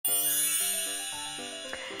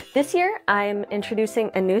This year, I'm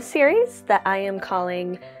introducing a new series that I am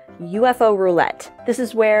calling UFO Roulette. This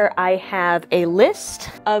is where I have a list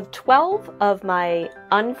of 12 of my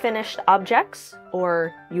unfinished objects,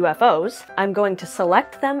 or UFOs. I'm going to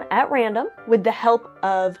select them at random with the help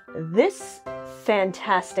of this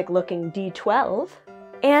fantastic looking D12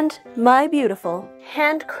 and my beautiful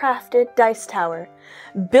handcrafted dice tower,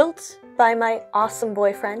 built by my awesome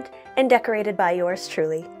boyfriend and decorated by yours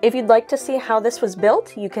truly. If you'd like to see how this was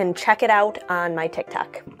built, you can check it out on my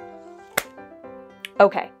TikTok.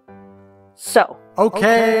 Okay, so.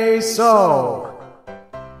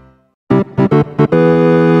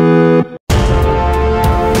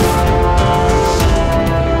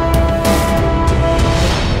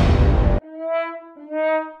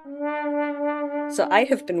 So I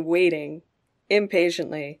have been waiting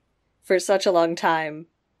impatiently for such a long time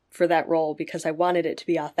for that role because I wanted it to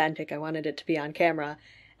be authentic. I wanted it to be on camera,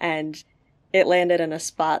 and it landed in a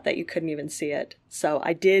spot that you couldn't even see it. So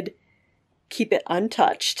I did keep it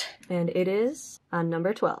untouched. And it is on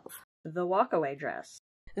number 12. The Walkaway dress.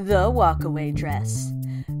 The Walkaway dress.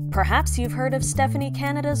 Perhaps you've heard of Stephanie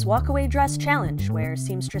Canada's Walkaway Dress Challenge, where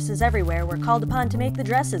seamstresses everywhere were called upon to make the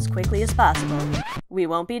dress as quickly as possible. We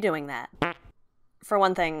won't be doing that. For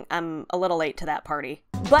one thing, I'm a little late to that party.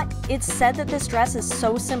 But it's said that this dress is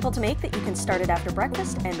so simple to make that you can start it after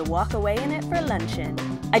breakfast and walk away in it for luncheon.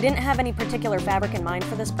 I didn't have any particular fabric in mind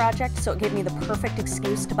for this project, so it gave me the perfect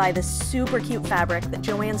excuse to buy this super cute fabric that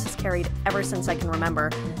Joann's has carried ever since I can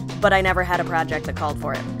remember, but I never had a project that called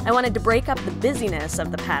for it. I wanted to break up the busyness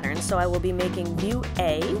of the pattern, so I will be making view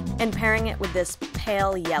A and pairing it with this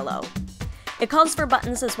pale yellow. It calls for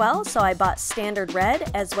buttons as well, so I bought standard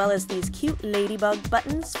red as well as these cute ladybug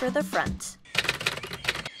buttons for the front.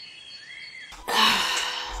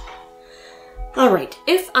 Alright,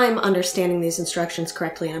 if I'm understanding these instructions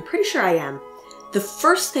correctly, and I'm pretty sure I am, the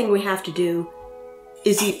first thing we have to do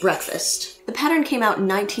is eat breakfast. The pattern came out in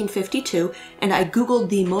 1952, and I googled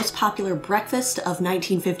the most popular breakfast of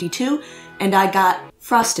 1952, and I got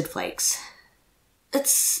Frosted Flakes.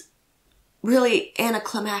 It's really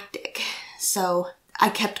anticlimactic. So I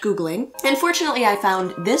kept Googling, and fortunately I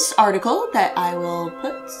found this article that I will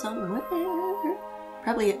put somewhere,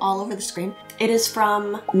 probably all over the screen. It is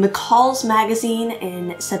from McCall's magazine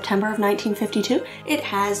in September of 1952. It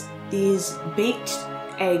has these baked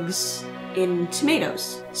eggs in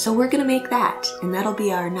tomatoes. So we're gonna make that, and that'll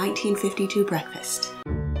be our 1952 breakfast.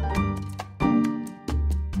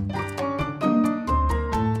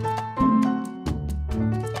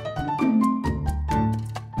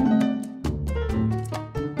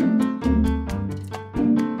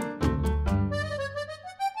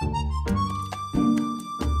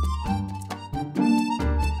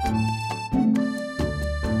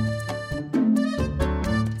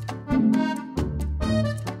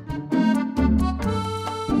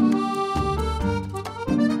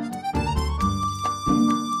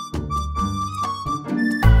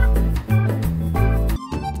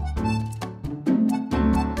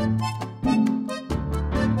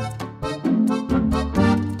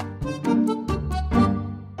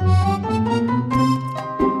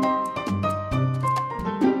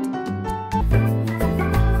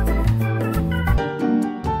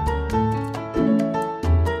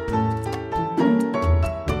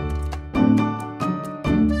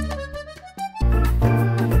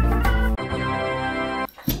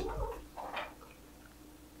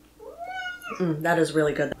 That is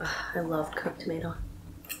really good. Ugh, I love cooked tomato.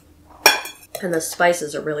 And the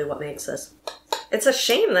spices are really what makes this. It's a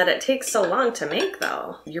shame that it takes so long to make,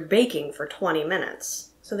 though. You're baking for 20 minutes.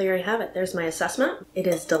 So there you have it. There's my assessment. It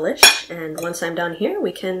is delish, and once I'm done here,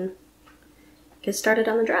 we can get started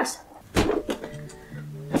on the dress.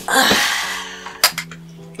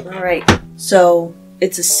 Alright, so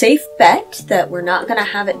it's a safe bet that we're not going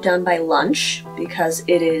to have it done by lunch, because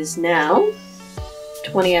it is now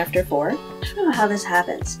 20 after 4. I don't know how this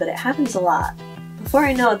happens, but it happens a lot. Before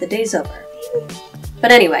I know it, the day's over.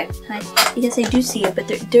 But anyway, hi. Yes, I do see you, but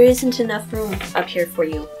there isn't enough room up here for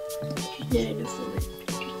you. There's not enough room.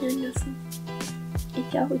 There's not enough room.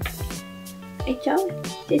 It's out. It's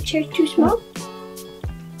out. The chair's too small?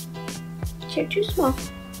 Chair too small.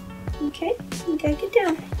 Okay, you gotta get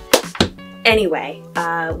down. Anyway,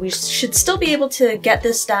 we should still be able to get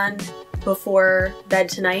this done before bed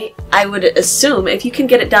tonight. I would assume if you can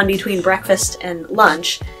get it done between breakfast and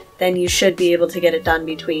lunch, then you should be able to get it done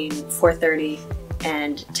between 4:30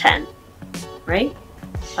 and 10, right?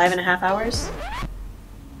 5.5 hours?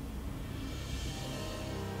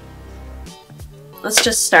 Let's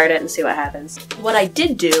just start it and see what happens. What I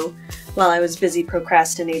did do while I was busy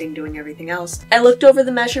procrastinating doing everything else. I looked over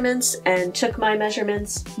the measurements and took my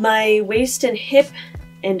measurements. My waist and hip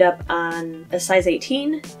end up on a size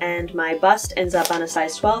 18 and my bust ends up on a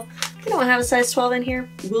size 12. I don't have a size 12 in here.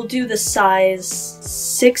 We'll do the size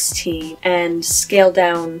 16 and scale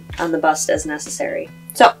down on the bust as necessary.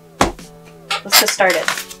 So, let's get started.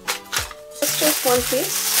 It's just one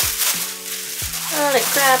piece. Holy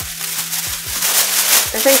crap.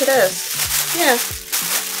 I think it is. Yeah.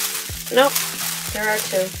 Nope. There are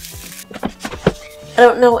two. I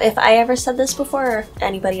don't know if I ever said this before or if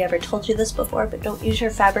anybody ever told you this before, but don't use your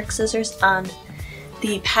fabric scissors on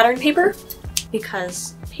the pattern paper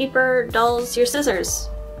because paper dulls your scissors.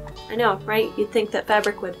 I know, right? You'd think that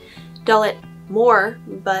fabric would dull it more,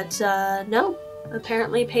 but no.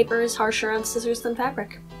 Apparently paper is harsher on scissors than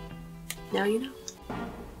fabric. Now you know.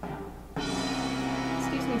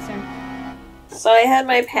 Excuse me, sir. So I had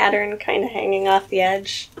my pattern kind of hanging off the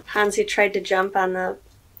edge. Hansi tried to jump on the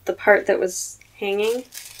part that was hanging.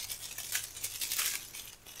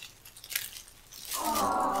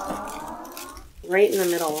 Right in the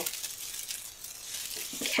middle.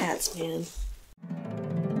 Cats, man.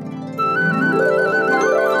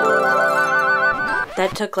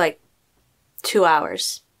 That took like 2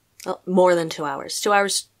 hours. Well, more than 2 hours. 2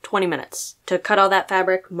 hours, 20 minutes to cut all that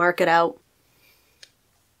fabric, mark it out.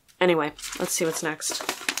 Anyway, let's see what's next.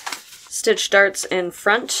 Stitch darts in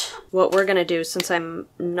front. What we're gonna do, since I'm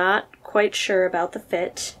not quite sure about the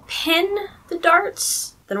fit, pin the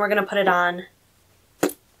darts. Then we're gonna put it on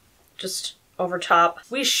just over top.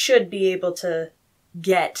 We should be able to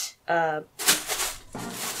get, oh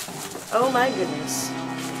my goodness.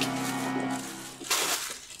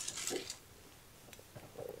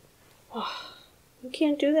 Oh, you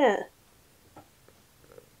can't do that.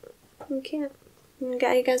 You can't. You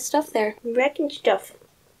got stuff there. You're wrecking stuff.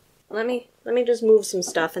 Let me just move some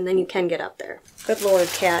stuff and then you can get up there. Good lord,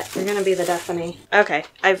 cat. You're gonna be the death of me. Okay,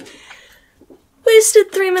 I've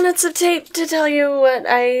wasted 3 minutes of tape to tell you what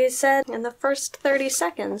I said in the first 30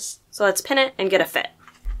 seconds. So let's pin it and get a fit.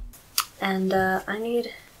 And I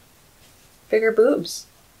need bigger boobs.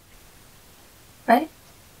 Right?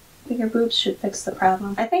 Bigger boobs should fix the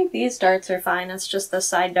problem. I think these darts are fine. It's just the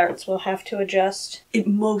side darts we'll have to adjust. It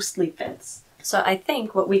mostly fits. So I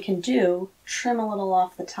think what we can do, trim a little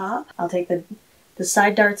off the top. I'll take the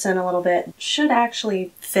side darts in a little bit. Should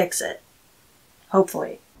actually fix it.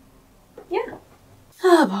 Hopefully. Yeah.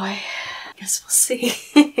 Oh boy. Guess we'll see.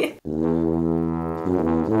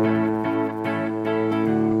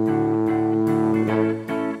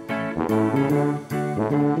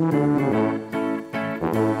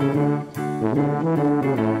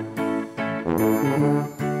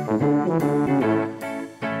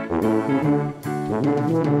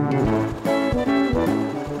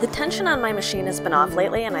 The tension on my machine has been off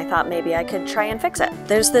lately and I thought maybe I could try and fix it.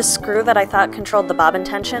 There's this screw that I thought controlled the bobbin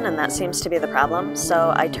tension and that seems to be the problem,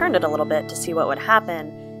 so I turned it a little bit to see what would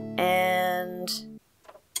happen, and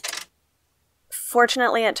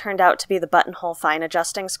fortunately it turned out to be the buttonhole fine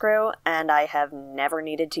adjusting screw and I have never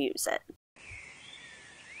needed to use it.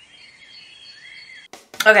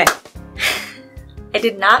 Okay. I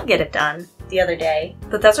did not get it done the other day,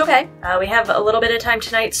 but that's okay. We have a little bit of time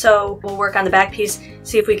tonight, so we'll work on the back piece,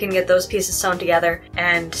 see if we can get those pieces sewn together,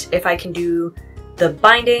 and if I can do the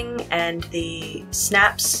binding and the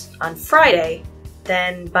snaps on Friday,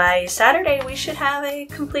 then by Saturday we should have a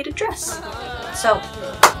completed dress. So,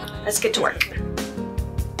 let's get to work.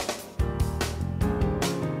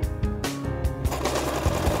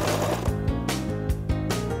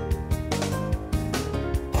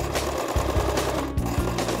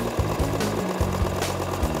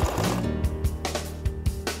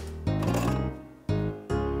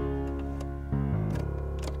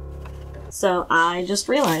 So I just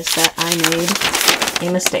realized that I made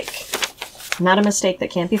a mistake. Not a mistake that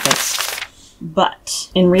can't be fixed, but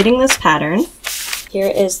in reading this pattern, here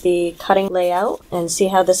is the cutting layout, and see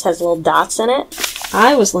how this has little dots in it?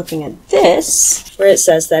 I was looking at this, where it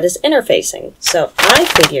says that is interfacing. So I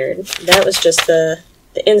figured that was just the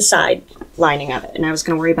inside lining of it, and I was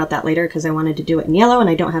going to worry about that later because I wanted to do it in yellow and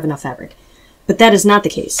I don't have enough fabric. But that is not the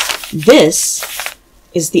case. This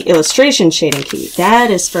is the illustration shading key.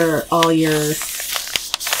 That is for all your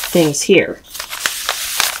things here.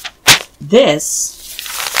 This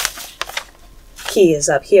key is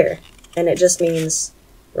up here, and it just means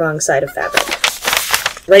wrong side of fabric.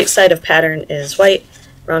 Right side of pattern is white,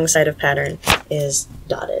 wrong side of pattern is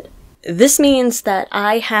dotted. This means that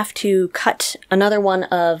I have to cut another one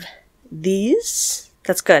of these.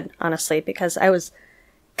 That's good, honestly, because I was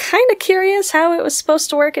kind of curious how it was supposed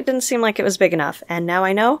to work. It didn't seem like it was big enough, and now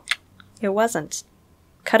I know it wasn't.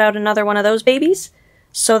 cut out another one of those babies,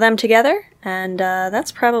 sew them together, and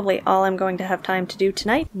that's probably all I'm going to have time to do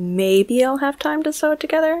tonight. Maybe I'll have time to sew it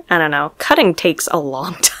together? I don't know. Cutting takes a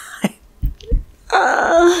long time.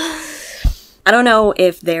 I don't know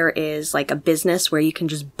if there is like a business where you can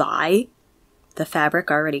just buy the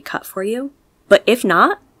fabric already cut for you, but if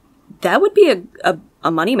not, that would be a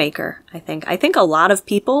moneymaker, I think. I think a lot of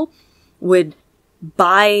people would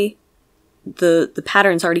buy the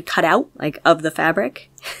patterns already cut out, like, of the fabric,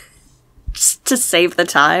 just to save the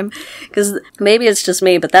time. Because maybe it's just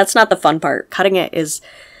me, but that's not the fun part. Cutting it is...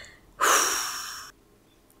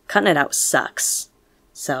 Cutting it out sucks.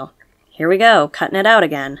 So, here we go, cutting it out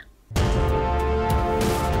again.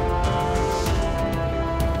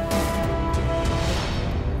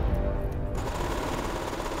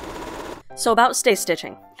 So about stay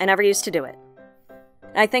stitching, I never used to do it.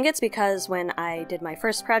 I think it's because when I did my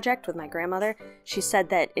first project with my grandmother, she said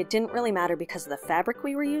that it didn't really matter because of the fabric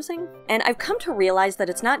we were using. And I've come to realize that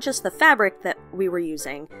it's not just the fabric that we were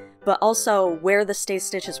using, but also where the stay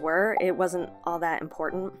stitches were. It wasn't all that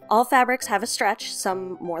important. All fabrics have a stretch,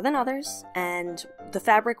 some more than others, and the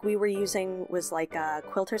fabric we were using was like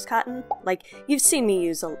quilter's cotton. Like, you've seen me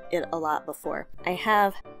use it a lot before. I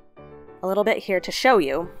have a little bit here to show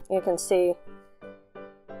you. You can see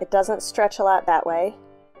it doesn't stretch a lot that way.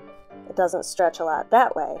 It doesn't stretch a lot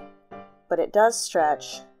that way. But it does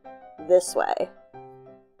stretch this way.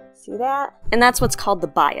 See that? And that's what's called the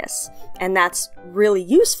bias. And that's really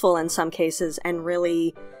useful in some cases and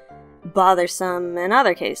really bothersome in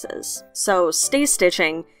other cases. So stay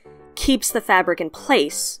stitching keeps the fabric in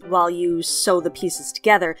place while you sew the pieces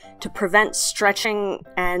together to prevent stretching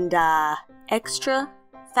and extra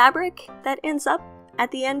fabric that ends up at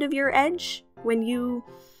the end of your edge when you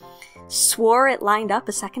swore it lined up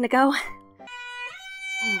a second ago.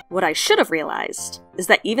 What I should have realized is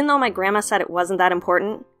that even though my grandma said it wasn't that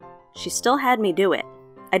important, she still had me do it.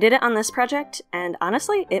 I did it on this project, and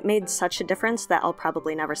honestly, it made such a difference that I'll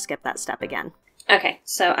probably never skip that step again. Okay,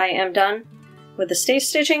 so I am done with the stay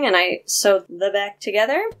stitching, and I sewed the back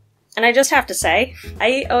together. And I just have to say,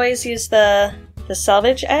 I always use the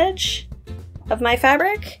selvage edge of my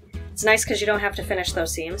fabric. It's nice because you don't have to finish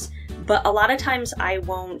those seams, but a lot of times I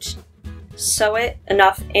won't sew it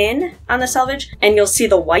enough in on the selvage and you'll see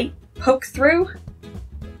the white poke through,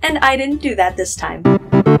 and I didn't do that this time.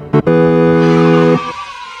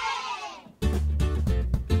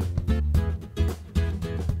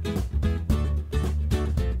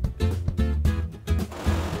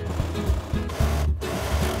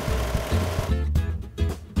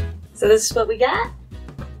 So this is what we got.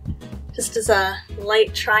 Just as a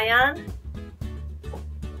light try-on.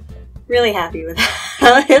 Really happy with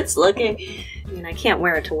how it's looking. I mean, I can't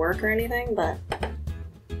wear it to work or anything, but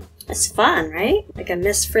it's fun, right? Like a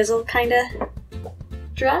Miss Frizzle kind of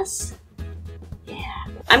dress. Yeah.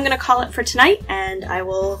 I'm gonna call it for tonight, and I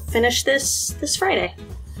will finish this Friday.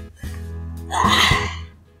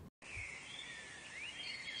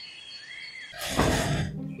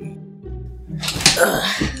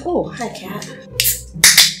 Oh, hi, cat.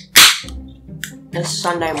 It's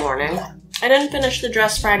Sunday morning. I didn't finish the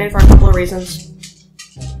dress Friday for a couple of reasons.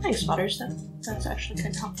 Thanks, Butters. That's actually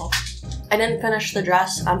kind of helpful. I didn't finish the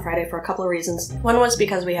dress on Friday for a couple of reasons. One was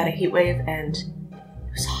because we had a heat wave and it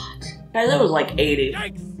was hot. Guys, it was like 80.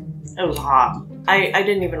 It was hot. I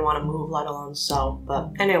didn't even want to move, let alone sew.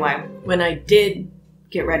 But anyway, when I did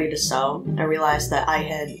get ready to sew, I realized that I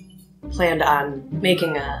had planned on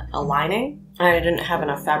making a lining. I didn't have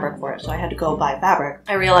enough fabric for it, so I had to go buy fabric.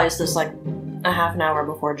 I realized this like a half an hour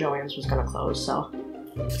before Joann's was gonna close, so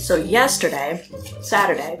yesterday,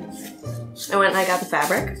 Saturday, I went and I got the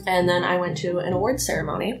fabric, and then I went to an awards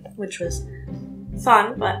ceremony, which was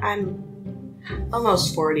fun, but I'm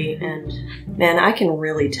almost 40, and man, I can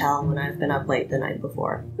really tell when I've been up late the night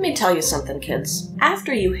before. Let me tell you something, kids.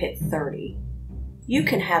 After you hit 30, you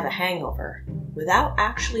can have a hangover without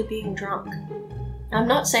actually being drunk. I'm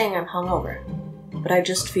not saying I'm hungover, but I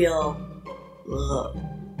just feel, ugh.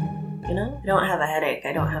 You know? I don't have a headache,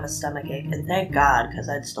 I don't have a stomach ache, and thank God, because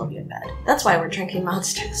I'd still be in bed. That's why we're drinking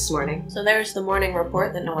Monster this morning. So there's the morning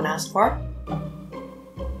report that no one asked for.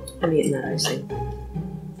 I'm eating that icing.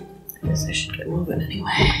 I guess I should get moving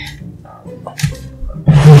anyway.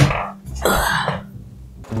 Ugh.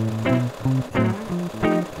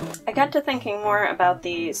 I got to thinking more about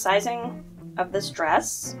the sizing of this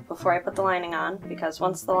dress before I put the lining on, because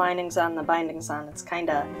once the lining's on, the binding's on, it's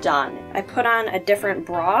kinda done. I put on a different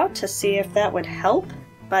bra to see if that would help,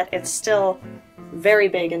 but it's still very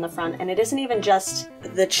big in the front, and it isn't even just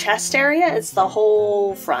the chest area, it's the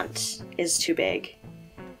whole front is too big.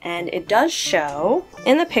 And it does show,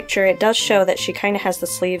 in the picture, it does show that she kind of has the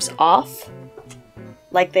sleeves off,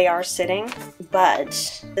 like they are sitting,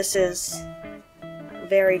 but this is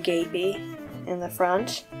very gapey in the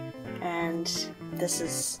front, and this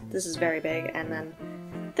is very big, and then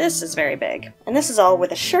this is very big. And this is all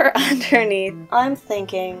with a shirt underneath. I'm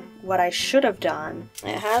thinking what I should have done.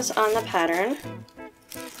 It has on the pattern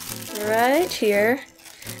right here.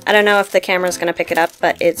 I don't know if the camera's gonna pick it up,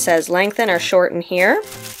 but it says lengthen or shorten here.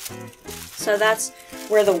 So that's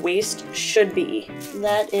where the waist should be.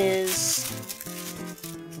 That is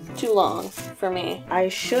too long for me. I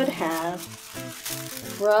should have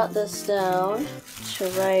brought this down to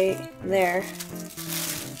right there.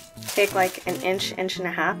 Take like an inch, inch and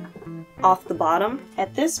a half off the bottom.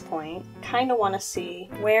 At this point, kind of want to see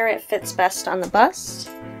where it fits best on the bust.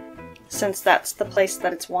 Since that's the place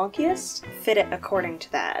that it's wonkiest, fit it according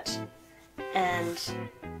to that. And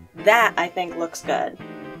that, I think, looks good.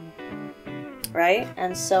 Right?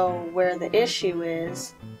 And so where the issue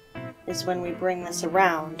is when we bring this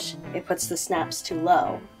around, it puts the snaps too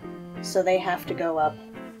low. So they have to go up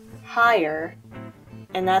higher,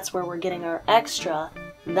 and that's where we're getting our extra.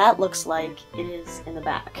 That looks like it is in the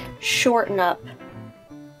back. Shorten up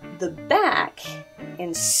the back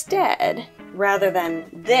instead, rather than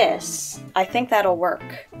this. I think that'll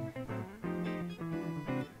work.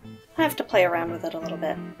 I have to play around with it a little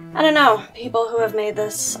bit. I don't know. People who have made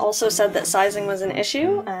this also said that sizing was an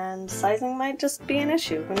issue, and sizing might just be an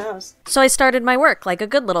issue. Who knows? So I started my work like a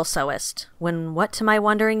good little sewist, when what to my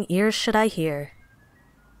wondering ears should I hear?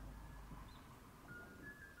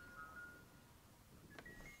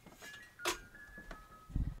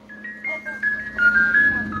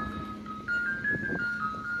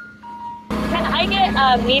 Can I get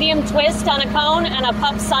a medium twist on a cone and a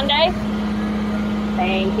pup sundae?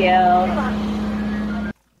 Thank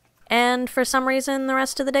you. And for some reason, the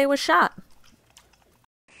rest of the day was shot.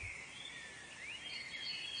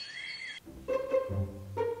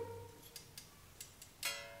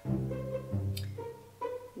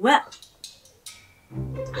 Well,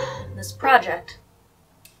 this project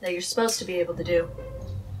that you're supposed to be able to do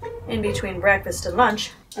in between breakfast and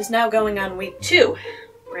lunch is now going on week 2.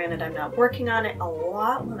 Granted, I'm not working on it a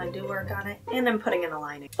lot when I do work on it, and I'm putting in a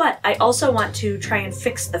lining. But I also want to try and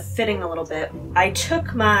fix the fitting a little bit. I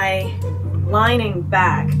took my lining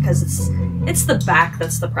back, because it's the back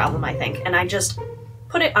that's the problem, I think, and I just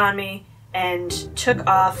put it on me and took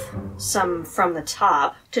off some from the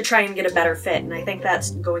top to try and get a better fit, and I think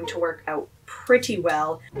that's going to work out pretty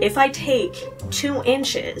well. If I take 2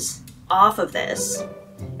 inches off of this,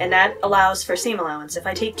 and that allows for seam allowance, if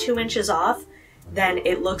I take 2 inches off, then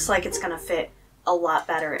it looks like it's gonna fit a lot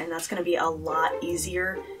better, and that's gonna be a lot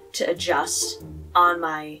easier to adjust on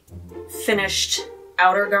my finished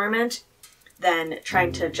outer garment than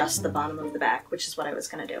trying to adjust the bottom of the back, which is what I was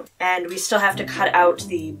gonna do. And we still have to cut out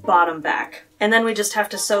the bottom back. And then we just have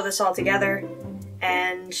to sew this all together,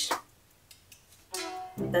 and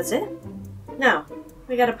that's it. No,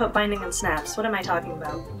 we gotta put binding and snaps. What am I talking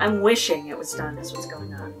about? I'm wishing it was done is what's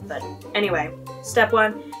going on. But anyway, step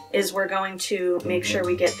 1 is we're going to make sure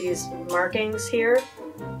we get these markings here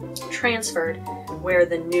transferred where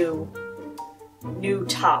the new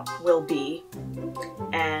top will be,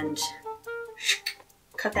 and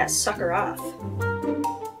cut that sucker off.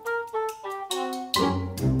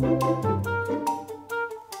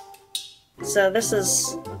 So this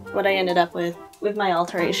is what I ended up with my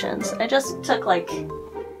alterations. I just took like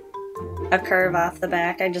a curve off the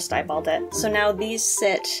back. I just eyeballed it. So now these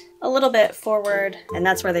sit a little bit forward, and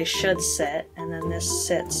that's where they should sit, and then this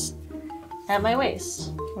sits at my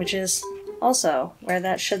waist, which is also where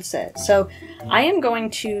that should sit. So I am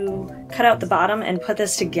going to cut out the bottom and put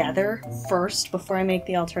this together first before I make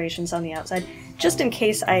the alterations on the outside, just in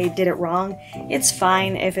case I did it wrong. It's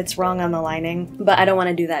fine if it's wrong on the lining, but I don't want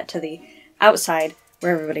to do that to the outside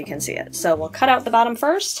where everybody can see it. So we'll cut out the bottom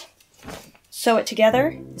first, sew it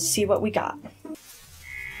together, see what we got.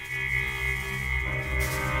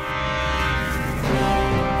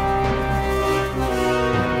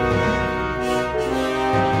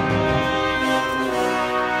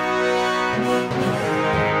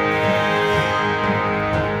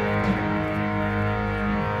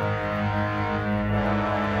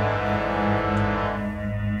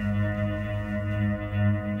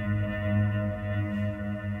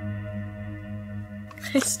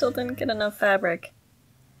 I still didn't get enough fabric.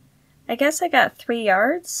 I guess I got 3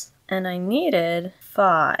 yards, and I needed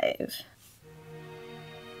 5.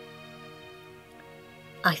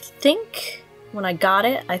 I think when I got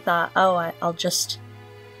it, I thought, oh, I'll just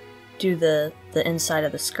do the inside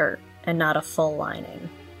of the skirt and not a full lining.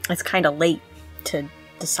 It's kind of late to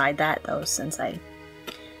decide that, though, since I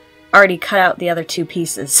already cut out the other 2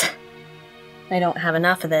 pieces. I don't have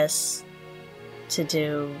enough of this to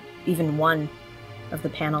do even one of the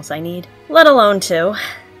panels I need, let alone 2.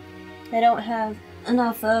 I don't have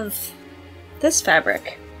enough of this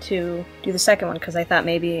fabric to do the second one, because I thought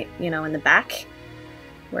maybe, you know, in the back,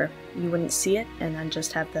 where you wouldn't see it, and then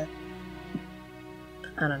just have the...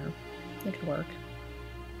 I don't know. It could work.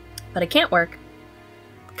 But it can't work,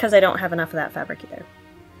 because I don't have enough of that fabric either.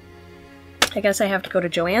 I guess I have to go to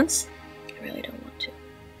Joann's. I really don't want to.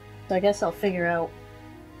 So I guess I'll figure out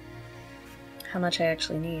how much I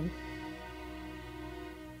actually need.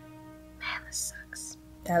 Man, this sucks.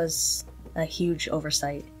 That was a huge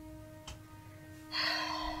oversight.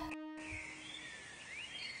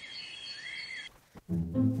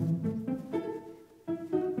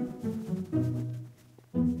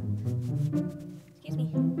 Excuse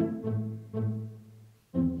me.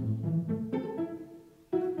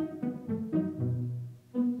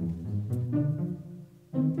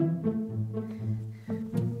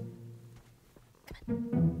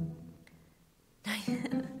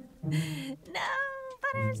 No,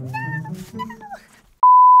 Butters, no.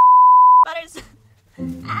 Butters.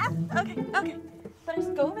 Ah, okay. Butters,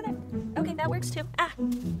 go over there. Okay, that works too. Ah.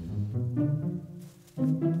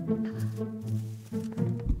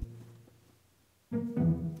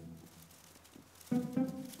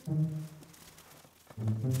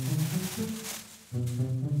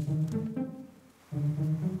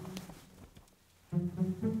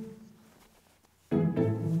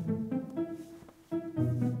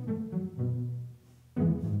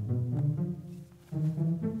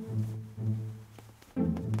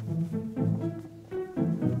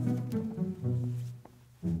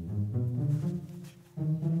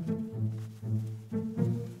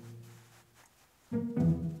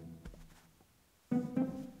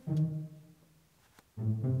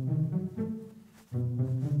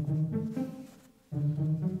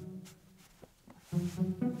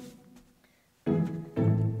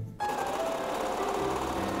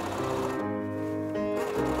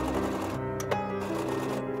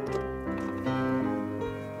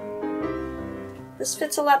 This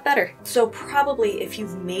fits a lot better. So probably if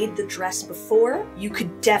you've made the dress before, you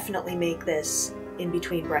could definitely make this in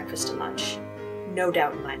between breakfast and lunch. No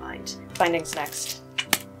doubt in my mind. Findings next.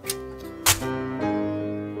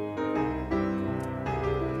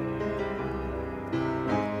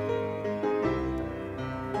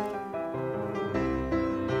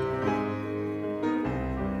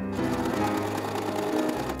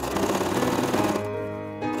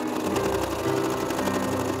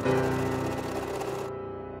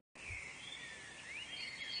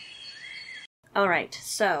 Alright,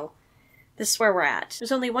 so this is where we're at.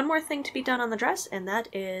 There's only one more thing to be done on the dress, and that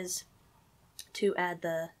is to add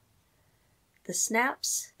the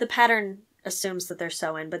snaps. The pattern assumes that they're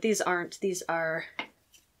sew-in, but these aren't. These are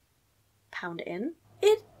pound in.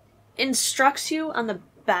 It instructs you on the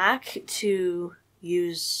back to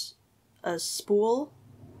use a spool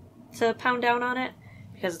to pound down on it,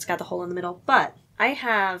 because it's got the hole in the middle, but I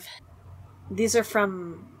have... These are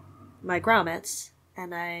from my grommets,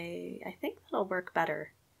 and I think that'll work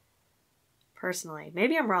better, personally.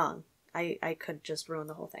 Maybe I'm wrong. I could just ruin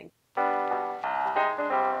the whole thing.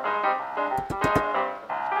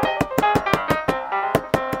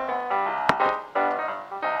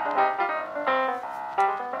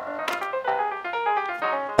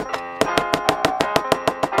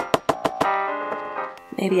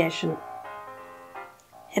 Maybe I shouldn't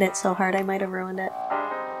hit it so hard, I might have ruined it.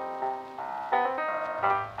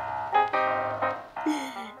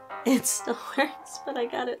 It still works, but I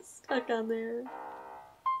got it stuck on there.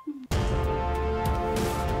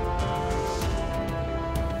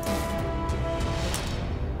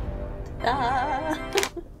 Ah.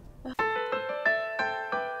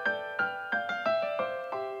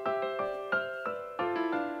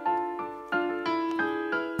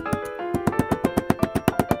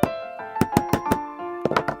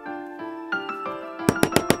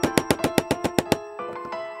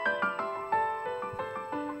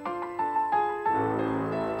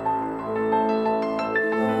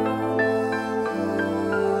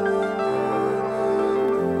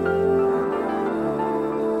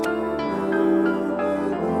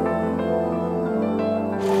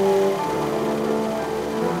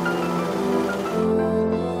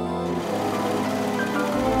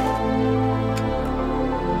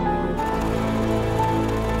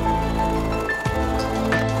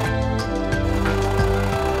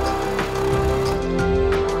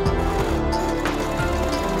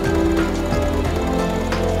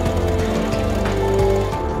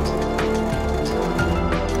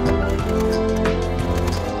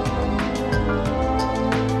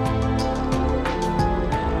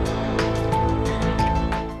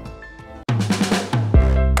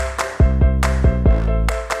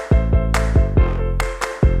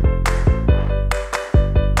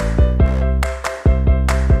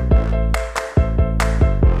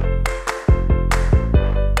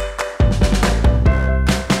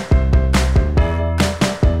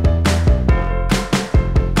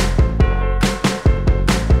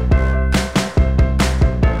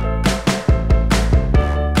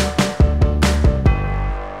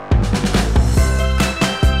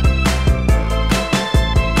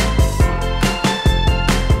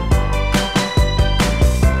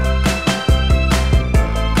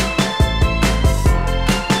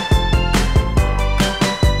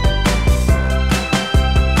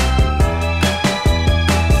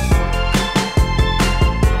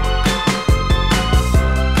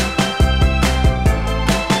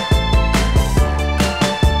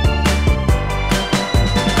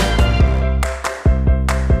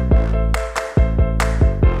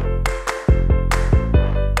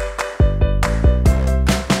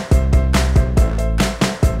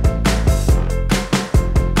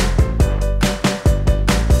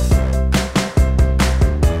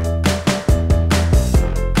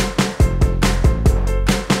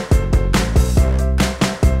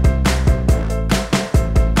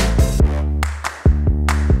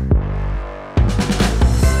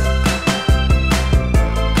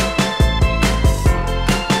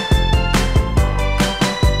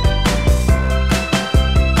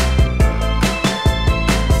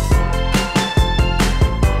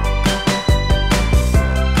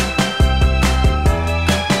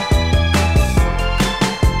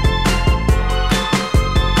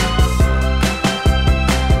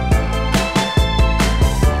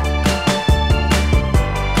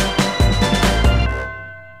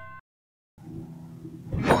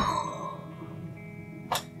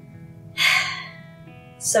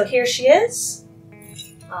 So here she is,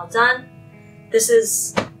 all done. This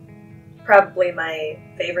is probably my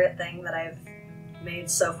favorite thing that I've made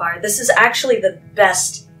so far. This is actually the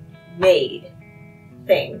best made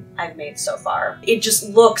thing I've made so far. It just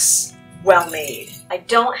looks well made. I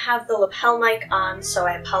don't have the lapel mic on, so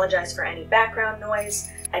I apologize for any background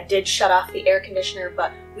noise. I did shut off the air conditioner,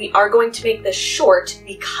 but we are going to make this short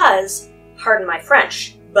because, pardon my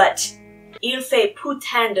French, but il fait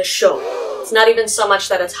putain de chaud. It's not even so much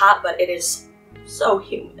that it's hot, but it is so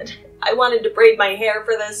humid. I wanted to braid my hair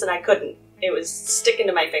for this and I couldn't. It was sticking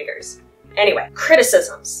to my fingers. Anyway,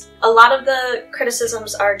 criticisms. A lot of the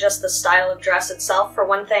criticisms are just the style of dress itself. For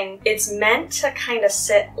one thing, it's meant to kind of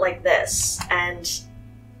sit like this, and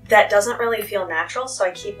that doesn't really feel natural, so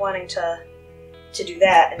I keep wanting to do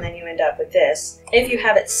that, and then you end up with this. If you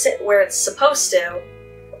have it sit where it's supposed to,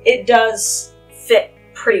 it does fit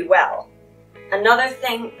pretty well. Another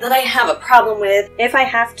thing that I have a problem with, if I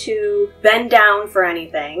have to bend down for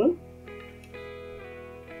anything,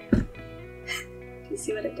 do you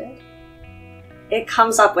see what it did? It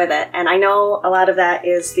comes up with it, and I know a lot of that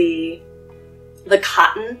is the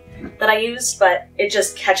cotton that I used, but it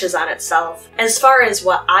just catches on itself. As far as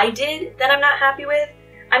what I did that I'm not happy with,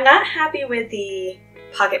 I'm not happy with the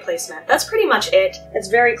pocket placement. That's pretty much it. It's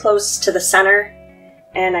very close to the center,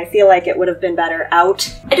 and I feel like it would have been better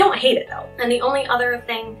out. I don't hate it though. And the only other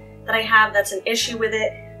thing that I have that's an issue with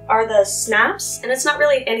it are the snaps, and it's not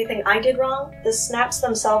really anything I did wrong. The snaps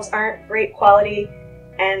themselves aren't great quality,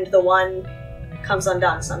 and the one comes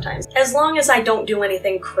undone sometimes. As long as I don't do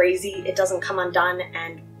anything crazy, it doesn't come undone,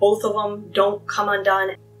 and both of them don't come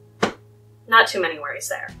undone. Not too many worries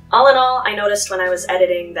there. All in all, I noticed when I was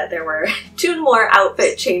editing that there were 2 more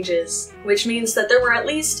outfit changes, which means that there were at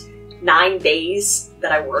least 9 days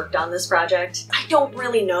that I worked on this project. I don't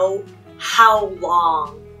really know how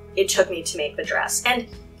long it took me to make the dress. And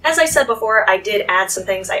as I said before, I did add some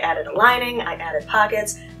things. I added a lining, I added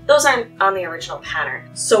pockets. Those aren't on the original pattern.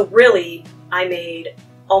 So really, I made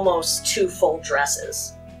almost 2 full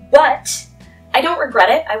dresses. But I don't regret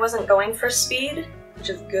it. I wasn't going for speed, which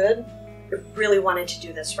is good. I really wanted to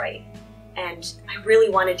do this right. And I really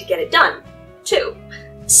wanted to get it done, too.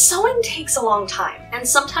 Sewing takes a long time, and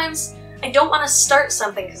sometimes I don't want to start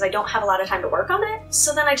something because I don't have a lot of time to work on it,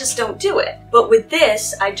 so then I just don't do it. But with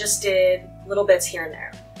this, I just did little bits here and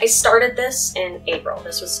there. I started this in April.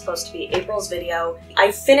 This was supposed to be April's video.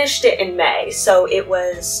 I finished it in May, so it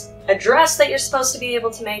was a dress that you're supposed to be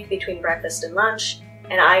able to make between breakfast and lunch,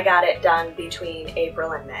 and I got it done between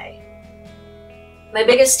April and May. My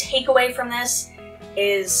biggest takeaway from this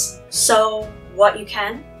is sew what you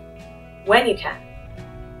can, when you can,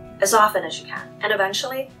 as often as you can, and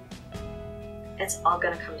eventually, it's all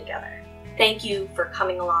gonna come together. Thank you for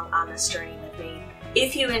coming along on this journey with me.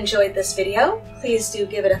 If you enjoyed this video, please do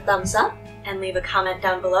give it a thumbs up and leave a comment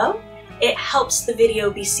down below. It helps the video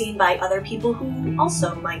be seen by other people who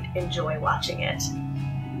also might enjoy watching it.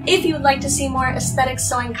 If you would like to see more aesthetic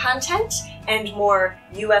sewing content and more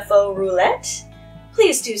UFO roulette,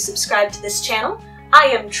 please do subscribe to this channel. I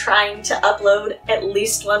am trying to upload at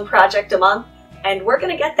least 1 project a month, and we're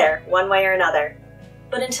gonna get there one way or another.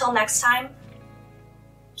 But until next time,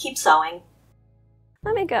 keep sewing.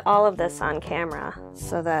 Let me get all of this on camera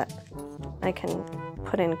so that I can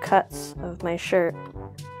put in cuts of my shirt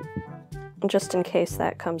just in case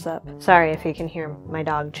that comes up. Sorry if you can hear my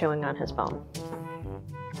dog chewing on his bone.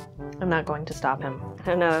 I'm not going to stop him. I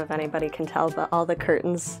don't know if anybody can tell, but all the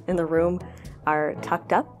curtains in the room are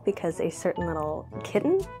tucked up because a certain little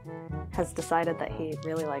kitten has decided that he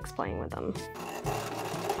really likes playing with them.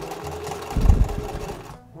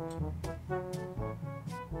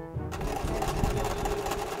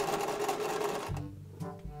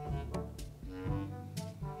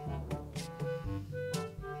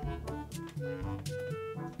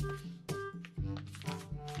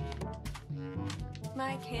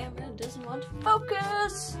 My camera doesn't want to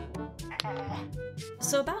focus.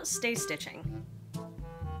 So about stay stitching.